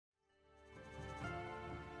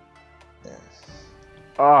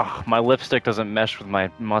Oh, my lipstick doesn't mesh with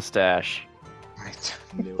my mustache. I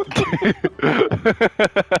knew it.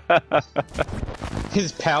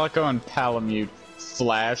 His Palico and Palamute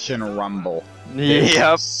flash and rumble.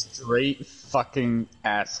 Yep. Straight fucking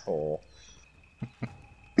asshole.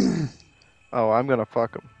 Oh, I'm gonna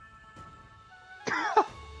fuck him.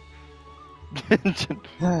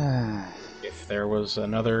 If there was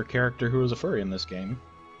another character who was a furry in this game.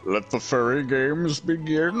 Let the furry games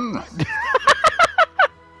begin.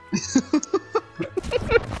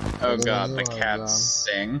 Oh god, the cats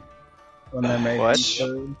sing when they're making What?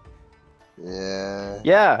 food. Yeah.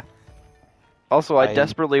 Yeah. Also, I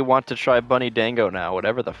desperately want to try Bunny Dango now,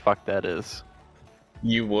 whatever the fuck that is.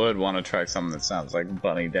 You would want to try something that sounds like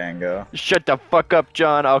Bunny Dango. Shut the fuck up,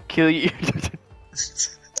 John. I'll kill you.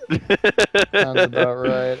 Sounds about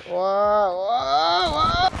right.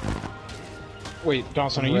 Whoa. Wait,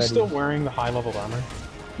 Dawson, are you still wearing the high-level armor?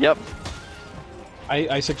 Yep.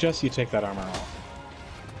 I suggest you take that armor off.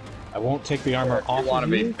 I won't take the armor off. You want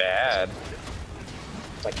to of be bad.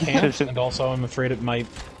 I can't, and also I'm afraid it might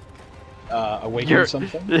awaken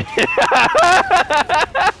something.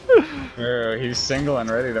 Oh, he's single and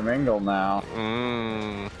ready to mingle now.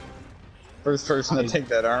 First person to take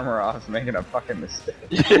that armor off is making a fucking mistake.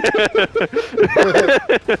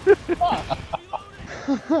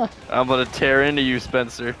 I'm gonna tear into you,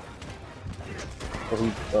 Spencer.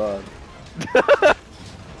 Oh god.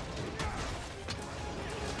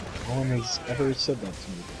 No one has ever said that to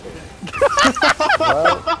me before.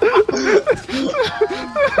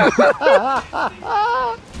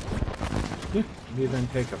 Be then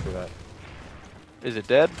take after that. Is it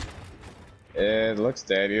dead? It looks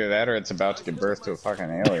dead. Either that or it's about to give birth to a fucking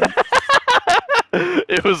alien.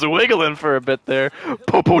 It was wiggling for a bit there.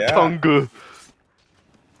 Popotunga.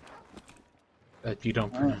 You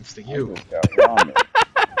don't pronounce the U.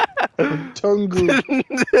 Tungu.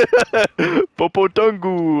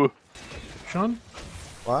 Popotungu. Sean?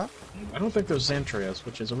 What? I don't think there's Xantrias,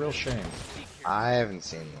 which is a real shame. I haven't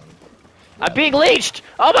seen one. I'm being leeched!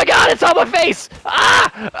 Oh my god, it's on my face!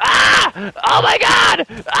 Ah! Ah! Oh my god!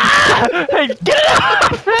 Ah! Hey, get it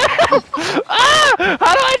off! Ah!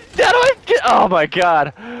 How do I get... Oh my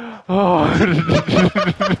god. Oh.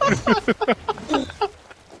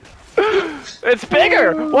 It's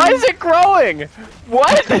bigger! Why is it growing?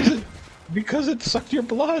 What? Because it sucked your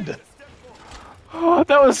blood! Oh,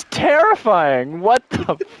 that was terrifying! What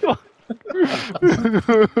the fuck?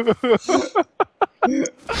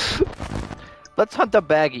 Let's hunt a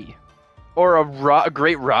baggy. Or a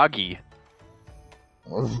great roggy.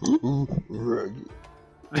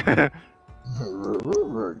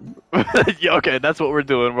 Yeah, okay, that's what we're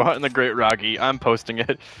doing. We're hunting the great roggy. I'm posting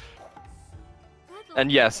it.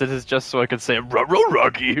 And yes, it is just so I can say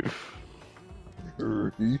roggy.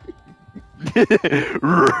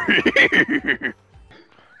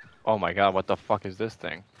 Oh my god, what the fuck is this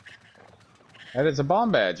thing? That is a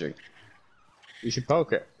bomb badger. You should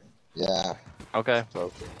poke it. Yeah. Okay.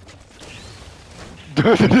 Poke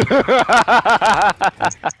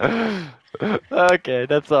Okay,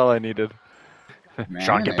 that's all I needed. Man,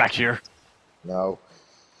 Sean, get back here. No.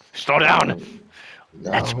 Slow down.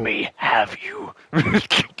 No. Let me have you. No.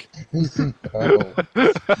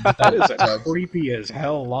 That is a creepy as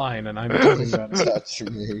hell line, and I'm putting that. Touch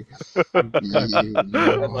me.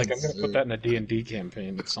 Like I'm gonna put that in a D&D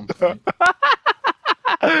campaign at some point.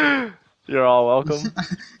 You're all welcome.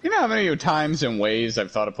 You know how many times and ways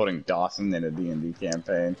I've thought of putting Dawson in a D&D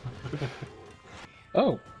campaign?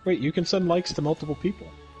 Oh, wait, you can send likes to multiple people.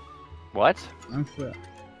 What? I'm sure.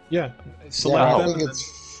 Yeah, Yeah, select them.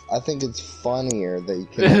 I think it's funnier that you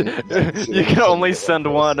can. You can only send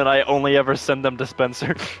one, and I only ever send them to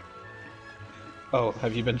Spencer. Oh,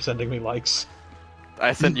 have you been sending me likes?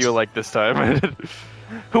 I sent you a like this time.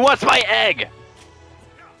 Who wants my egg?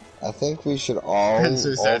 I think we should all. This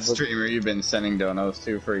is that the... streamer you've been sending donos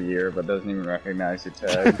to for a year, but doesn't even recognize your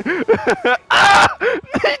tag. Ah!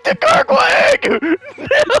 The gargoyle egg!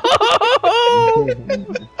 No!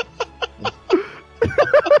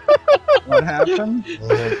 What happened?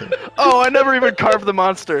 Oh, I never even carved the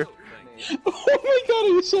monster. Oh my god, are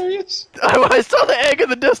you serious? I saw the egg in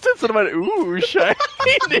the distance and I went, ooh, shiny.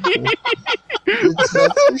 Did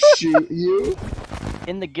Spencer shoot you?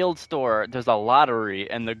 In the guild store, there's a lottery,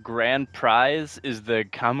 and the grand prize is the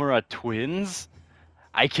Kamura twins.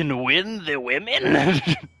 I can win the women?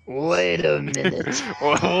 Wait a minute.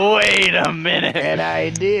 Wait a minute. An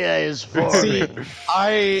idea is See, forming.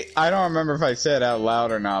 I don't remember if I said it out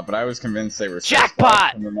loud or not, but I was convinced they were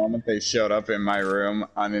Jackpot! from the moment they showed up in my room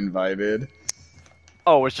uninvited.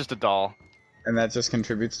 Oh, it's just a doll. And that just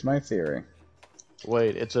contributes to my theory.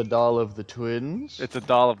 Wait, it's a doll of the twins? It's a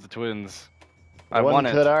doll of the twins. I One want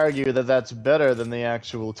could it. argue that that's better than the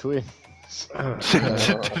actual twins.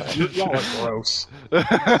 Y'all are gross.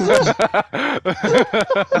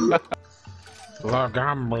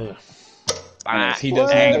 And if he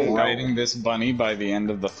doesn't end up riding this bunny by the end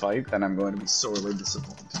of the fight, then I'm going to be sorely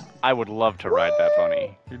disappointed. I would love to ride that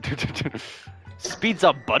bunny. Speeds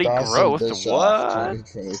up buddy Dawson growth. Bischoff, What?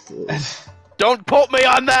 2023. Don't quote me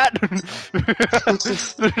on that! I'm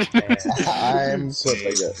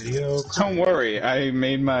flipping it. Video. Don't worry, I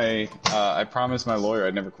made my, I promised my lawyer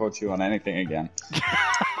I'd never quote you on anything again.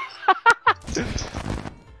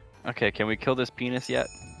 Okay, can we kill this penis yet?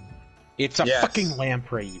 It's a Yes. fucking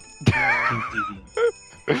lamprey, you fucking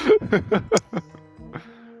idiot.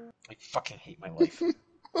 I fucking hate my life.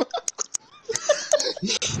 Oh,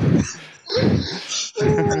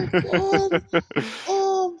 God.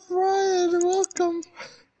 Oh, Brian, welcome.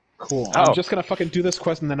 Cool. Oh. I'm just gonna fucking do this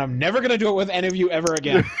quest, and then I'm never gonna do it with any of you ever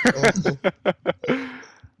again.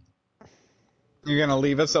 You're gonna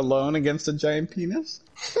leave us alone against a giant penis?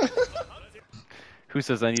 Who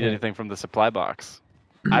says I need anything from the supply box?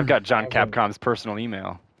 I've got John Capcom's personal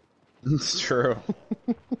email. It's true.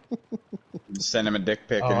 Just send him a dick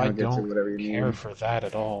pic and I he'll get you don't whatever you care need. for that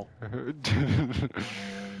at all.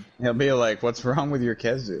 He'll be like, what's wrong with your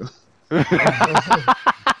Khezu?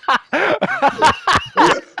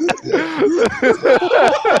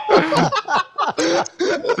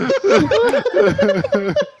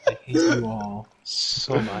 I hate you all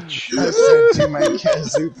so much. I sent you my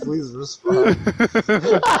Khezu, please respond.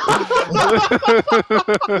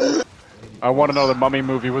 I want to know the Mummy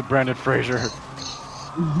movie with Brandon Fraser.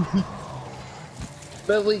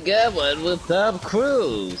 But we got one with Tom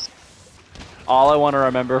Cruise. All I want to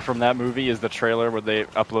remember from that movie is the trailer where they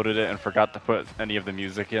uploaded it and forgot to put any of the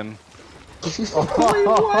music in.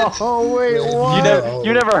 Oh, wait, what?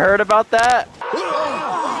 You never heard about that?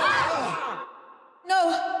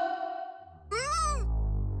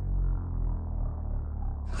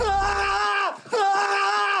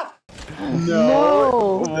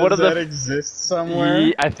 No! What Does are the- that exist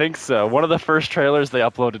somewhere? I think so. One of the first trailers they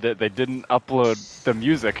uploaded it, they didn't upload the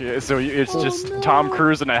music, so it's just Tom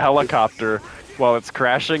Cruise in a helicopter while it's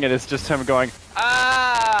crashing, and it's just him going,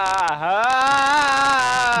 ah!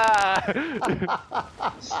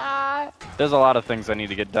 There's a lot of things I need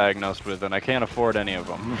to get diagnosed with, and I can't afford any of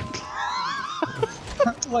them.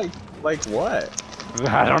 Like what?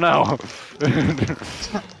 I don't know.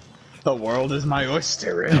 The world is my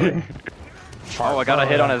oyster, really. Oh, I got a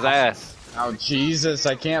hit on his ass. Oh, Jesus,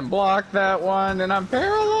 I can't block that one, and I'm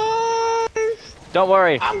paralyzed! Don't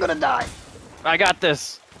worry. I'm gonna die. I got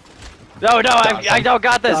this. No, I don't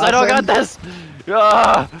got this. I don't got this.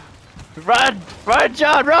 Run,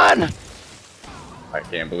 John, run! I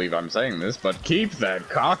can't believe I'm saying this, but keep that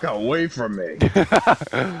cock away from me.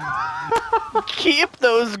 Keep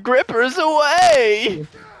those grippers away.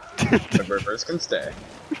 The grippers can stay.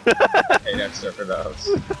 8 extra for those.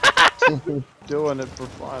 Doing it for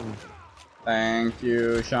fun. Thank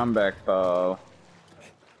you, Shambekpo.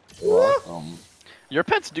 Welcome. Your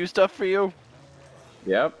pets do stuff for you?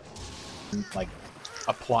 Yep. Like,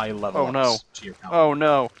 apply level Oh, no. ups to your health. Oh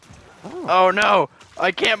no. Oh no.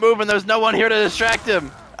 I can't move and there's no one here to distract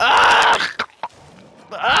him. Ah!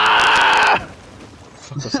 Ah!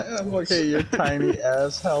 Look at your tiny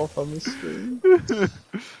ass health on the screen.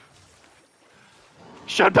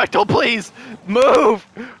 Shunbectel, please! Move!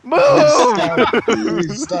 Move!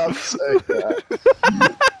 Please stop saying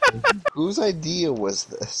that. Whose idea was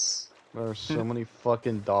this? There are so many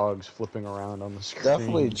fucking dogs flipping around on the screen.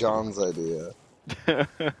 Definitely John's idea.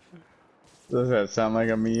 Does that sound like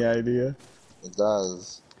a me idea? It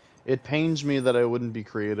does. It pains me that I wouldn't be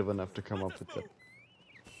creative enough to come up with it.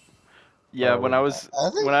 Yeah, when I was I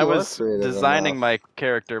think you are creative designing enough. my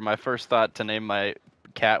character, my first thought to name my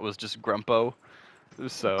cat was just Grumpo.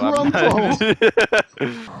 So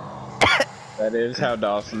That is how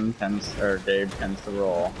Dawson tends, or Gabe tends to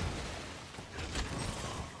roll.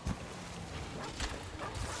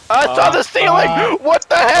 It's on the ceiling! What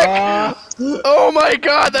the heck? Oh my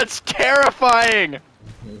god, that's terrifying!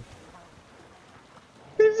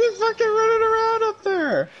 He's just fucking running around up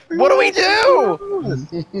there! What do we do?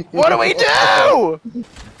 What do we do? How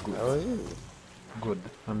are you? Good.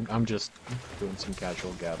 I'm just doing some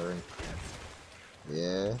casual gathering.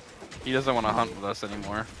 Yeah. He doesn't want to hunt with us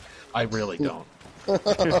anymore. I really don't. It's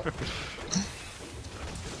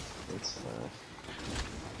fine.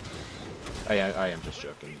 I am just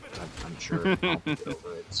joking. I'm sure I'll be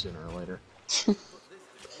over it sooner or later.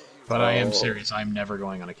 But I am serious. I'm never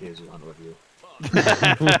going on a Khezu hunt with you.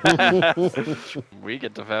 We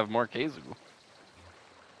get to have more Khezu.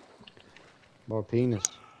 More penis.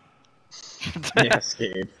 Yes,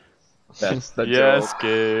 Gabe. That's the Yes, joke.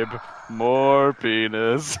 Gabe. More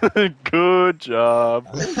penis. Good job.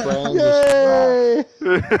 Brian, Yay!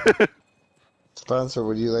 Spencer,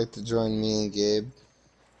 would you like to join me and Gabe?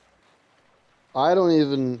 I don't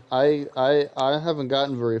even. I haven't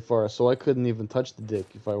gotten very far, so I couldn't even touch the dick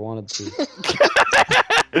if I wanted to.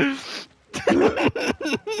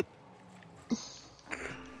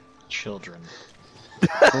 Children.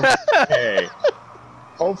 Hey.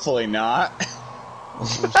 Hopefully not. I'm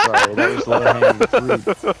sorry, that was low-hanging fruit.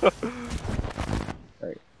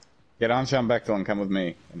 Right. Get on Sean Bechtel and come with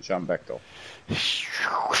me and Sean Bechtel.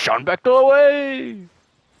 Sean Bechtel away!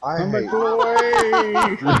 I hate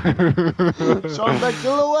Sean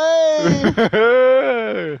Bechtel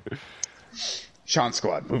away! Sean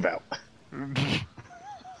Squad, move out.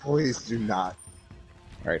 Please do not.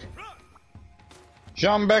 Alright.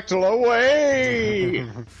 Sean Bechtel away!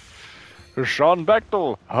 Sean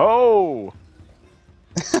Bechtel, ho!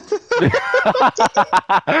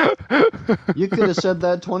 You could have said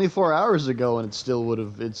that 24 hours ago, and it still would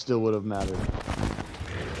have mattered.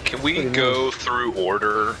 Can we go through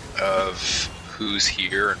order of who's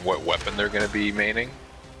here and what weapon they're going to be maining?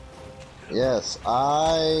 Yes,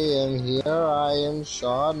 I am here, I am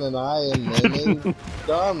Sean, and I am maining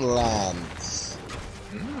Gunlands.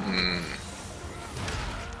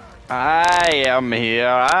 I am here,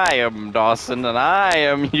 I am Dawson, and I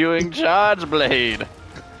am Ewing Chargeblade.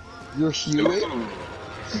 You're Hewitt?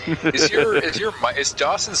 Is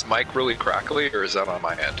Dawson's mic really crackly, or is that on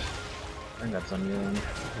my end? I think that's on your end.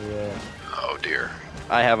 Yeah. Oh dear.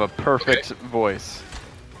 I have a perfect voice.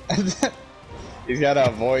 He's got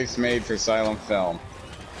a voice made for silent film.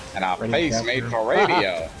 And a face made for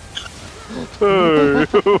radio.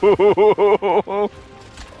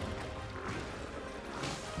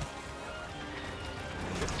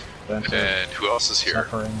 And who else is here?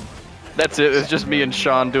 Suffering. That's it, it's just me and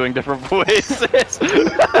Sean doing different voices.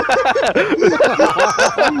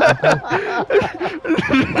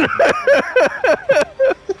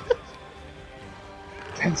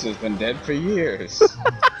 Spencer's been dead for years.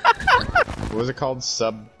 What was it called?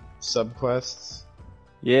 Subquests?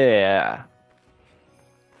 Yeah.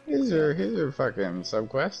 Here's your fucking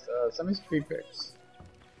subquest. Send me some feed pics.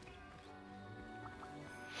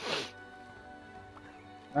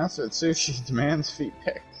 Master at Sushi demands feet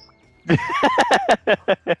pics.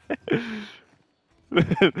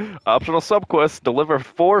 Optional subquest, deliver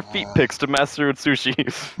 4 feet pics to Master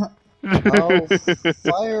Utsushi. Oh,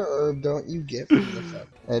 fire herb don't you get from the fuck?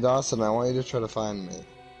 Hey Dawson, I want you to try to find me.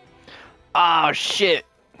 Oh shit.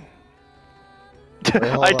 Wait,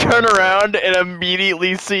 hold I on. turn around and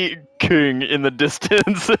immediately see King in the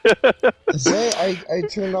distance. Say, I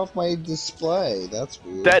turned off my display. That's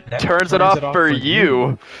weird. That turns it off for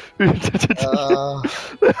you.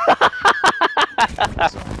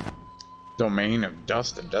 Domain of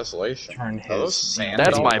dust and desolation. Turn Are those his sand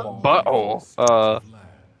That's dolls? my butthole.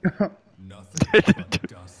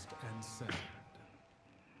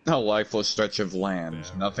 A lifeless stretch of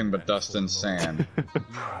land, nothing but dust and sand.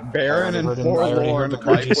 Barren and I already forlorn, heard the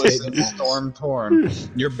cookie lifeless statement. and storm torn.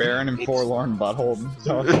 You're barren and forlorn, butthole.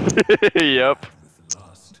 Yep.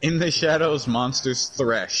 In the shadows, monsters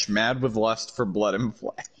thresh, mad with lust for blood and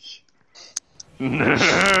flesh.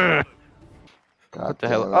 God What the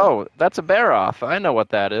hell? damn it. Oh, that's a bear off. I know what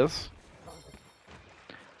that is.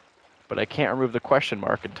 But I can't remove the question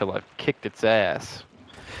mark until I've kicked its ass.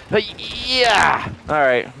 But yeah!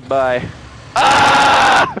 Alright, bye.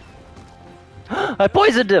 Ah! I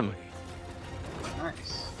poisoned him!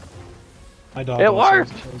 Nice. My dog It also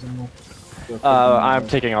worked! is poisoned. I'm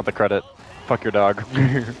taking out the credit. Fuck your dog.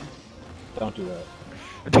 Don't do that.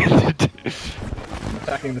 I'm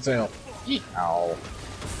attacking the tail. Ow.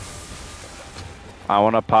 I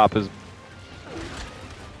wanna pop his...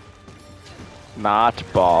 Not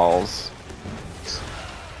balls.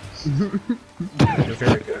 You're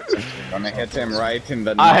very good. Gonna hit him right in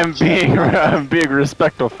the I'm nut. being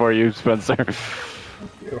respectful for you, Spencer.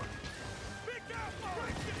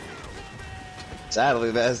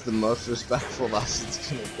 Sadly, that is the most respectful Dawson's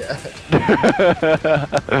gonna get.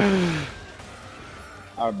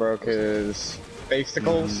 I broke his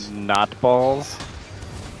fasticles. Not balls.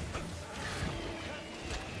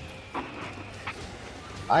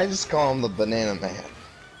 I just call him the Banana Man.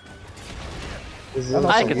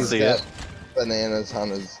 I can see it. Bananas on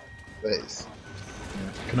his face.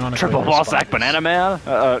 Canonically, Triple ball sack spiders. banana man?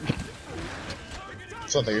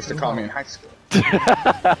 That's what they used to call me in high school.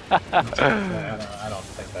 I don't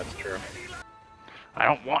think that's true. I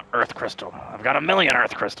don't want Earth Crystal. I've got 1,000,000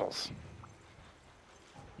 Earth Crystals.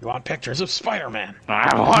 You want pictures of Spider-Man?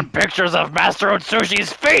 I want pictures of Master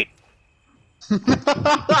Otsushi's feet!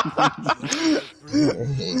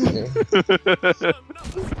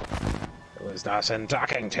 Who is Dawson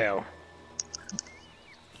talking to?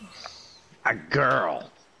 A girl.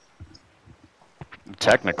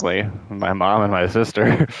 Technically, my mom and my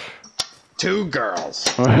sister. 2 girls.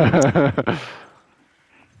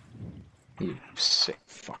 You sick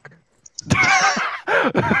fucker.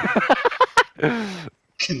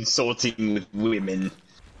 Consulting with women.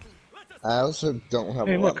 I also don't have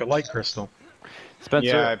Hey, a look, lot a light crystal. Spencer,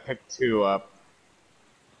 Yeah, I picked 2 up.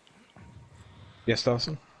 Yes,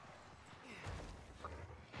 Dawson?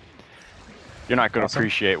 you're not going to Awesome.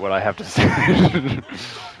 appreciate what I have to say.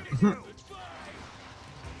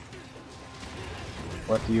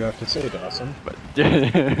 What do you have to say, Dawson?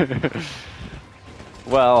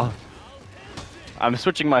 Well, I'm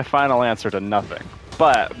switching my final answer to nothing.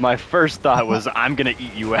 But my first thought was, I'm gonna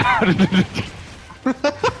eat you out.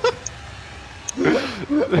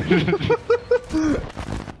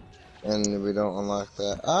 And we don't unlock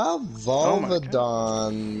that. Ah,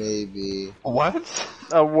 Volvodon, maybe. What?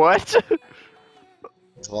 A what?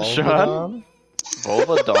 Volvodon?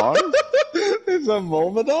 Volvodong? Is a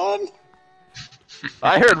Volvodon?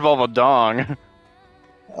 I heard Volvodong.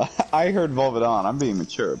 I heard Volvodon. I'm being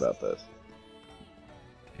mature about this.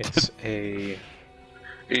 It's a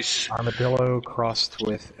It's, armadillo crossed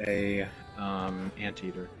with a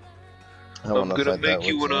anteater. I wanna fight that with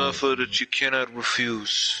you. offer that you cannot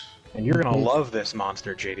refuse. And you're gonna love this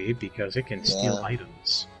monster, JD, because it can steal Yeah.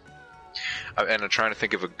 items. And I'm trying to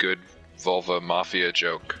think of a good Vulva Mafia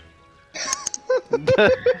joke.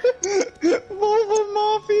 Volvo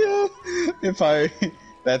Mafia!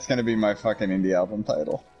 That's gonna be my fucking indie album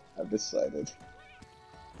title. I've decided.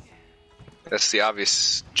 That's the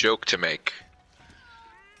obvious joke to make.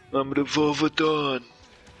 I'm the Vulva Dawn.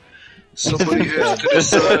 Somebody has to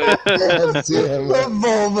decide. God damn it.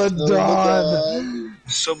 Volvodon!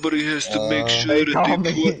 Somebody has to make sure They that call the me-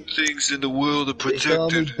 important things in the world are They call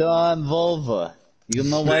me protected. Don Vulva. You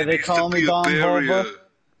know why There they needs to call me be a Don barrier. Vulva?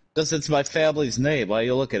 Because it's my family's name. Why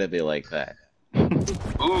you looking at me like that?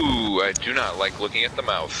 Ooh, I do not like looking at the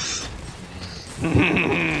mouth.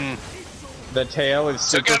 The tail is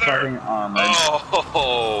super Together! fucking armored.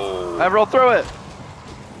 Oh! I rolled through it.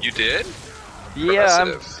 You did? Yeah,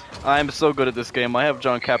 Impressive. I'm so good at this game. I have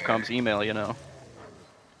John Capcom's email, you know.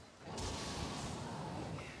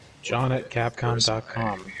 John at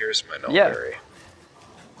Capcom.com. Here's my Yeah. Nulberry.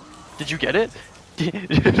 Did you get it?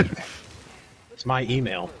 It's my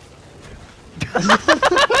email.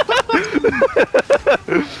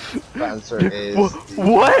 Spencer is.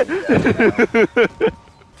 What?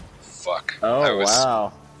 Fuck. Oh, I was,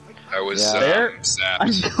 wow. I was Yeah. There? zapped.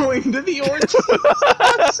 I'm going to the orchard!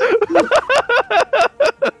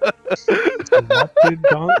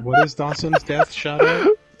 What is Dawson's death shout out?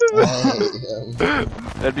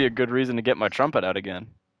 That'd be a good reason to get my trumpet out again.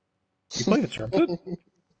 You play the trumpet?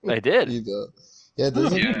 I did. He does. Yeah,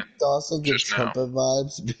 doesn't Yeah, Dawson get just now. trumpet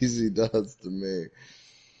vibes? Because he does to me.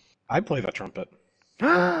 I play the trumpet. We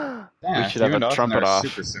should have you and a Dawson trumpet are off.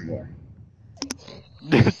 super similar.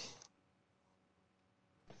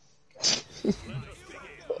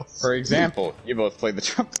 For example, you both play the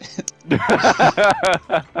trumpet.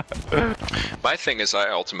 My thing is, I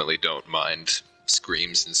ultimately don't mind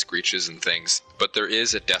screams and screeches and things, but there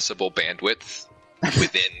is a decibel bandwidth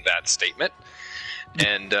within that statement,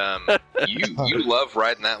 and you love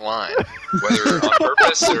riding that line, whether on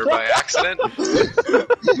purpose or by accident.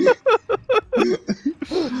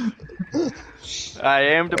 I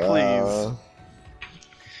am to please.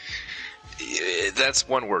 That's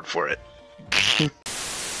one word for it.